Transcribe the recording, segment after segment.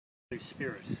Holy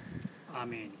Spirit.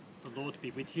 Amen. The Lord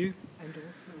be with you. And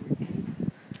also with you.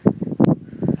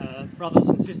 Brothers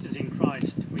and sisters in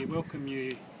Christ, we welcome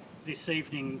you this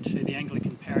evening to the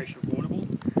Anglican Parish of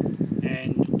Warrnambool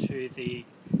and to the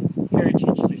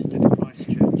heritage listed Christ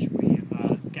Church. We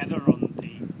gather on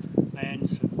the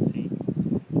lands of the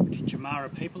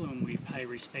Tijamara people and we pay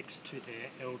respects to their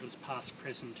elders past,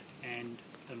 present and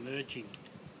emerging.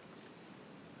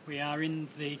 We are in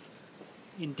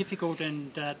difficult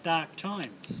and dark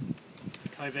times. The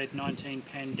COVID-19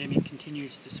 pandemic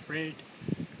continues to spread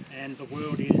and the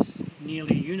world is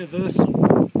nearly universally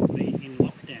in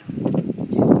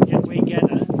lockdown. Yet we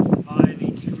gather by the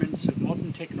instruments of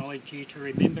modern technology to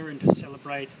remember and to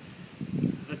celebrate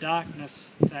the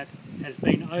darkness that has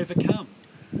been overcome.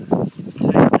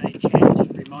 Today's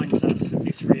chant reminds us of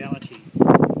this reality.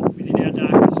 Within our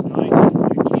darkest night,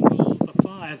 you kindle the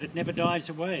fire that never dies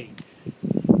away.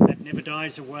 Never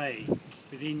dies away.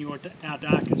 Within our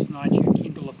darkest night you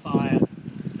kindle a fire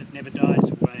that never dies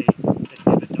away, that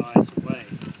never dies away.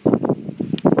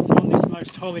 So on this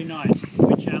most holy night, in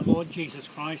which our Lord Jesus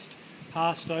Christ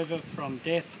passed over from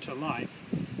death to life,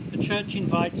 the Church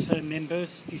invites her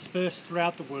members dispersed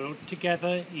throughout the world to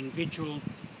gather in vigil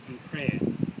and prayer.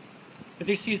 For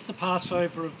this is the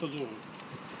Passover of the Lord,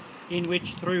 in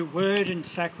which through word and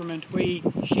sacrament we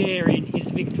share in his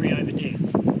victory over death.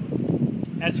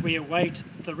 As we await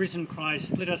the risen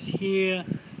Christ, let us hear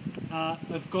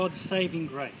of God's saving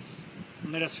grace.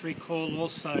 And let us recall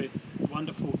also the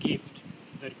wonderful gift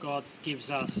that God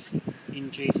gives us in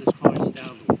Jesus Christ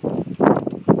our Lord.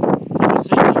 So this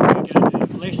evening we're going to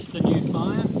bless the new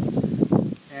fire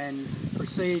and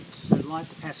proceed to light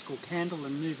the Paschal candle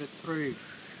and move it through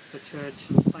the church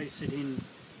and place it in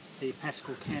the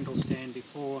Paschal candle stand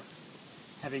before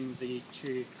having the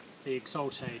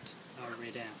Excultat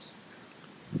read out.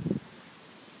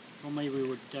 Normally we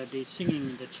would be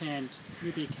singing the chant,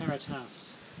 Ubi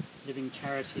Caritas, living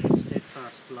charity and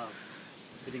steadfast love,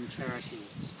 living charity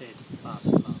and steadfast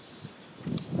love.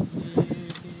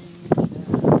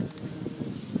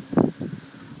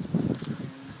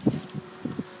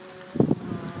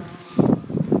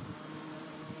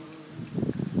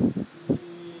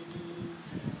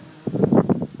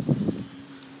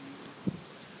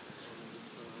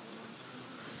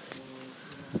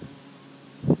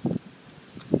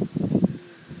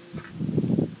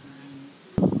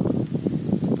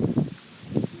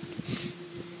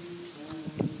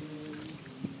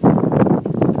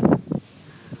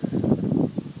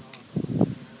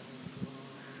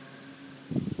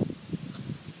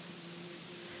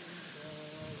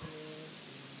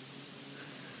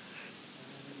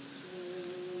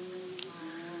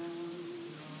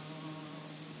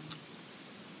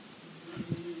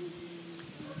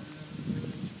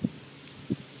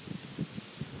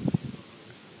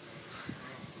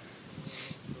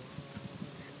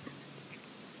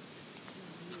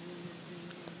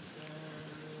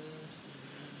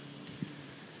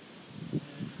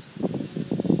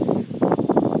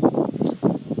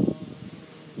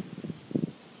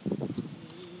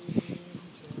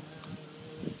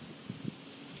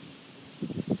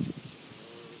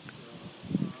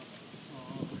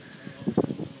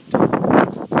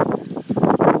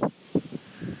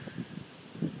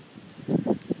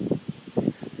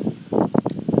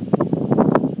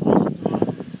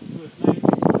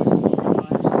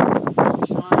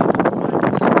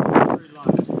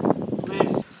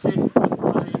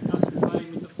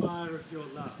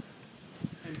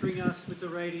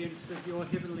 Radiance of your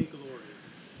heavenly glory.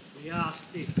 We ask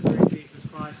this through Jesus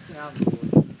Christ our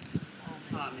Lord.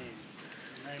 Amen.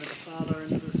 In the name of the Father,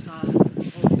 and of the Son, and of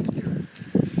the Holy Spirit.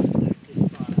 Bless this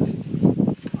fire.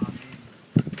 Amen.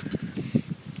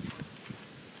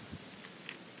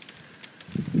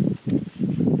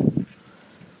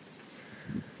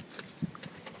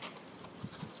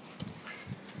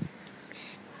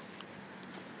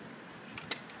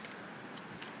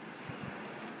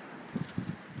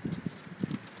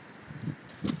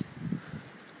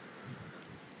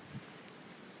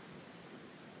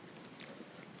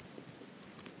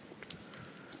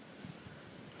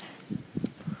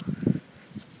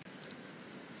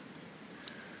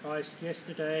 Christ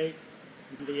yesterday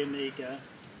and the Omega,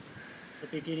 the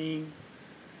beginning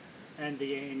and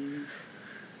the end.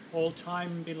 All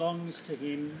time belongs to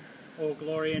him, all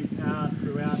glory and power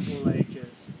throughout all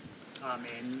ages.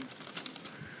 Amen.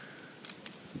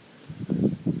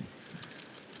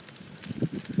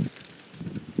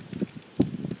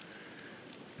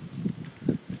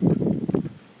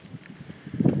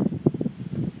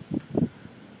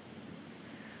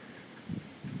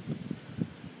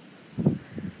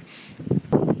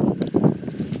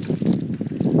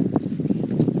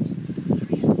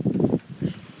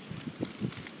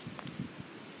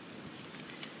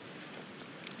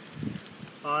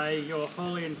 your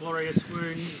holy and glorious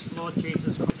wounds, Lord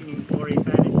Jesus, rotting in glory,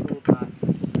 banish all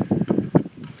darkness.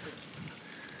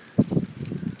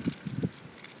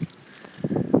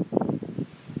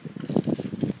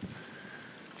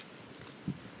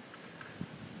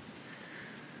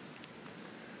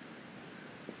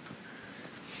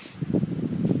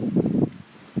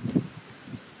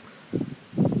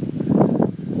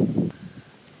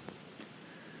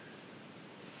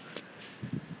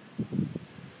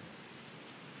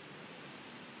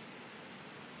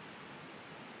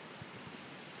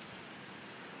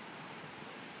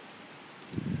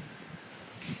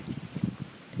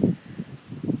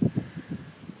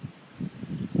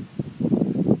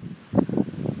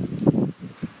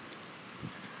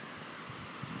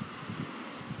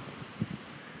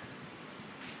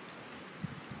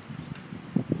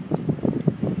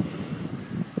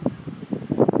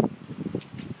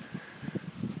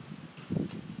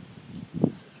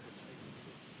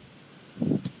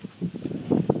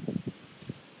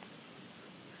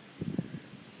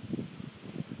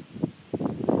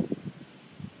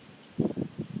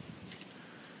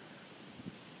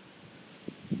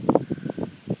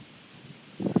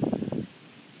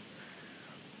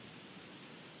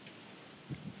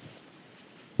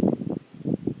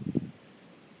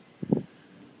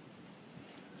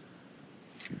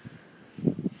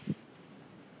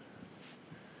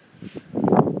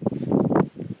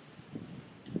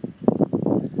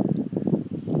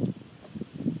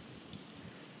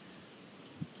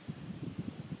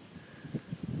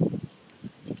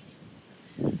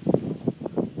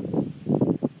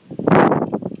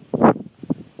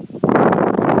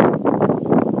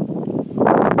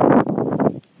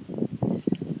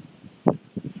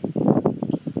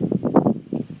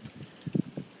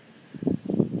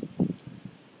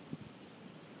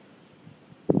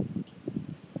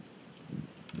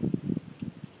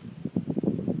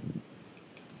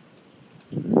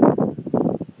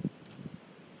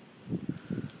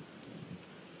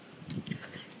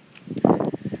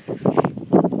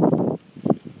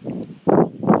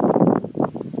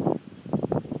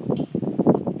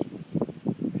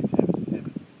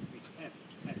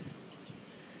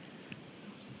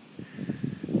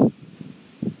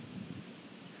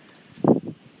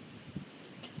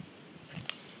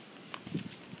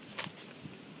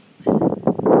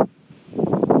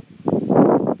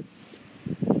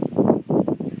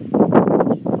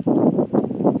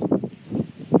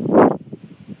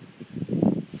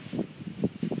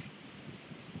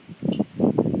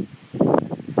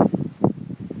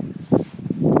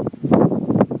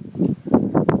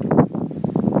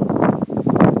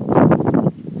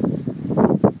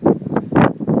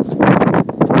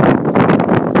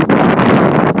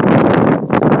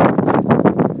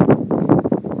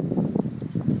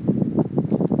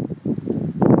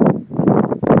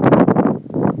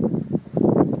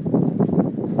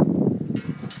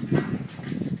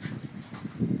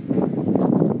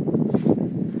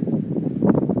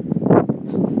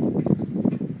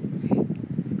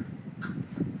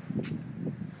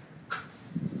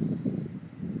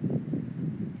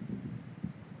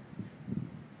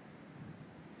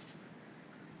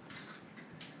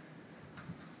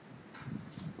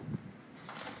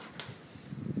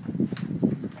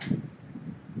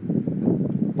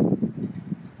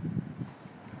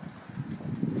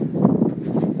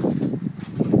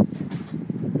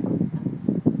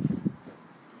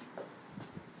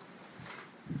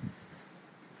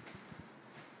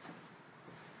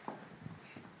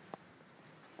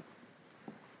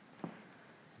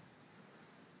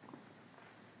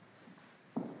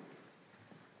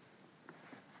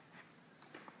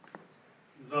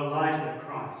 The light of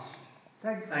Christ.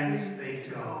 Thanks be to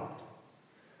God.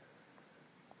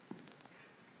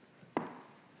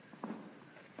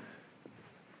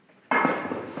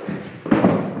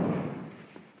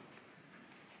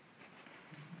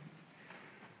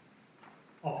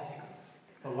 Obstacles.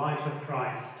 The light of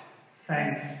Christ.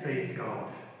 Thanks be to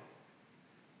God.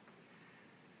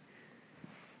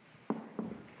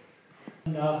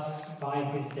 And us by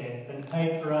his death, and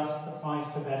paid for us the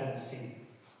price of Adam's sin.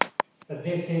 But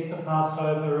this is the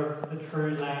Passover of the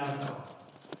true Lamb of God,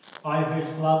 by whose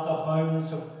blood the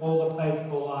homes of all the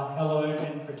faithful are hallowed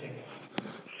and protected.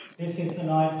 This is the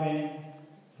night when,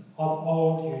 of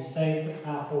old, you saved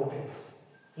our forebears,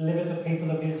 delivered the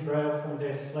people of Israel from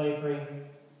their slavery,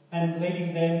 and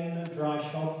leading them dry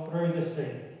shod through the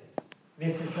sea.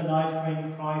 This is the night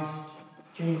when Christ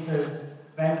Jesus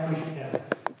vanquished death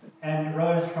and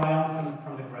rose triumphant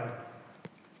from the grave.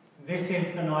 This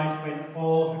is the night when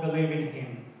all who believe in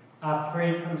him are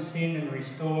freed from sin and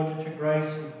restored to grace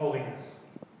and holiness.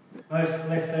 Most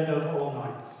blessed of all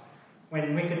nights,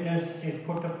 when wickedness is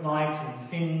put to flight and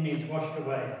sin is washed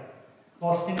away,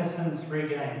 lost innocence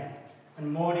regained,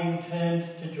 and mourning turned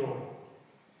to joy.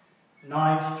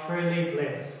 Night truly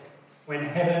blessed, when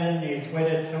heaven is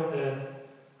wedded to earth,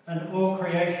 and all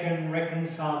creation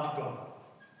reconciled to God.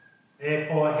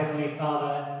 Therefore, Heavenly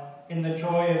Father, in the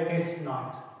joy of this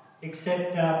night,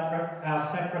 accept our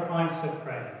sacrifice of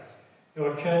praise,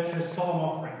 your Church's solemn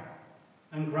offering,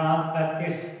 and grant that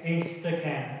this Easter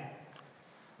camp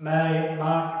may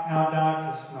mark our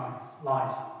darkest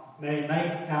light, may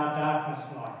make our darkness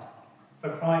light.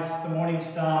 For Christ, the morning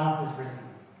star, has risen,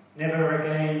 never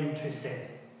again to set,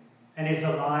 and is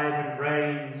alive and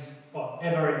reigns for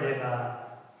ever and ever.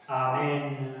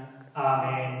 Amen,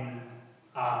 amen,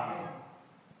 amen.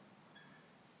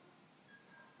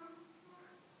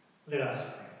 Let us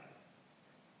pray.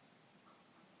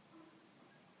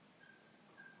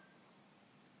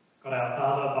 God our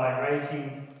Father, by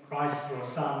raising Christ your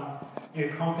Son,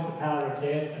 you conquered the power of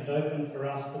death and opened for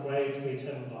us the way to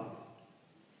eternal life.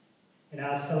 In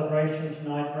our celebration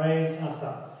tonight, raise us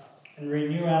up and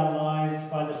renew our lives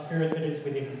by the Spirit that is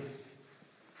within us.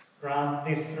 Grant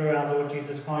this through our Lord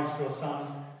Jesus Christ, your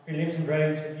Son, who lives and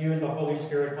reigns with you and the Holy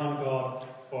Spirit, one God,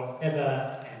 for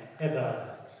ever and ever.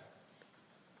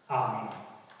 Amen.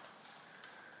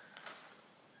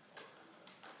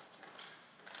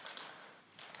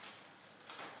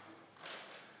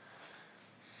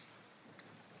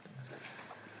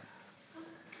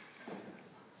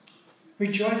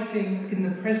 Rejoicing in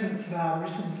the presence of our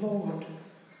risen Lord,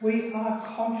 we are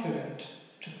confident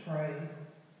to pray.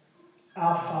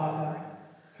 Our Father,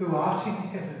 who art in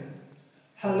heaven,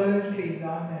 hallowed be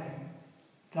thy name.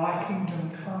 Thy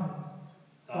kingdom come,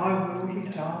 thy will be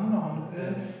done on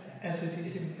earth as it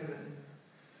is in heaven.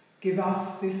 Give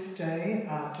us this day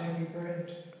our daily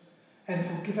bread, and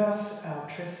forgive us our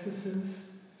trespasses,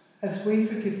 as we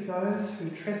forgive those who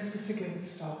trespass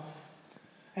against us.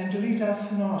 And lead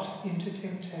us not into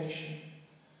temptation,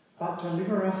 but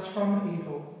deliver us from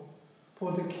evil.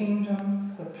 For the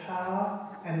kingdom, the power,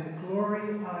 and the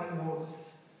glory are yours,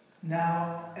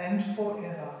 now and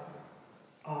forever.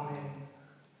 Amen.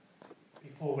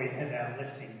 Before we have our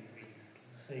blessing, we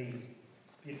can see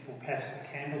a beautiful Paschal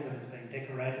candle that has been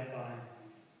decorated by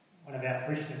one of our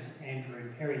parishioners,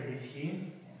 Andrew Perry, this year.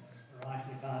 A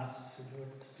variety of artists who do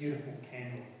it. It's a beautiful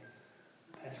candle,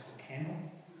 Paschal candle.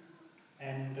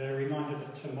 And a reminder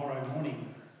that tomorrow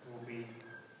morning we'll be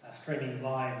streaming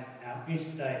live our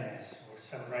Easter Day Mass, or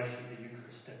celebration of the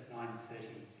Eucharist, at 9:30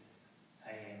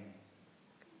 a.m.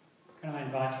 Can I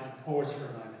invite you to pause for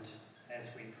a moment as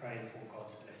we pray for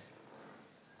God's blessing.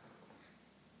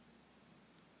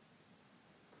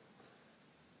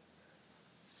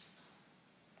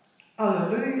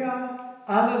 Alleluia,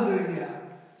 alleluia.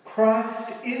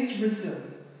 Christ is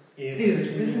risen. He is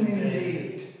risen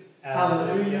indeed.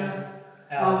 Alleluia.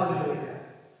 Alleluia.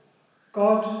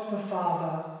 God the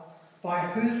Father, by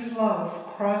whose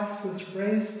love Christ was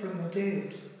raised from the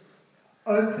dead,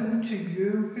 open to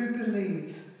you who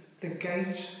believe the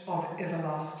gate of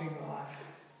everlasting life.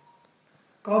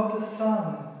 God the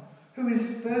Son, who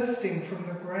is bursting from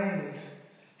the grave,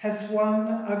 has won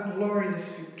a glorious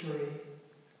victory.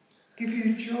 Give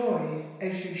you joy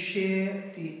as you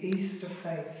share the Easter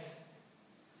faith.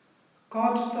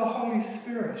 God the Holy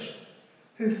Spirit,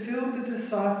 who filled the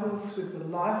disciples with the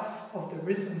life of the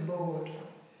risen Lord,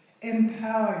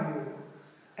 empower you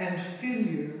and fill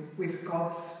you with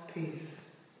God's peace.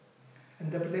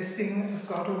 And the blessing of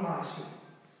God Almighty,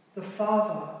 the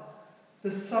Father,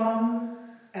 the Son,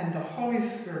 and the Holy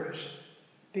Spirit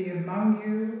be among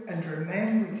you and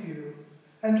remain with you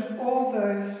and all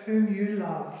those whom you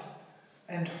love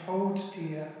and hold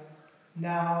dear,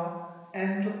 now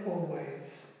and always.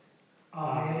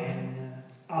 Amen.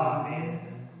 Amen.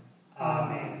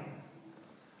 Amen.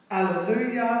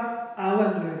 Alleluia,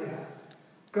 alleluia.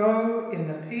 Go in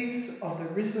the peace of the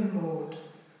risen Lord,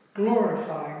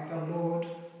 glorifying the Lord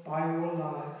by your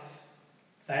lives.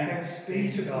 Thanks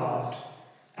be to God.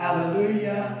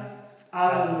 Alleluia,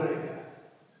 alleluia.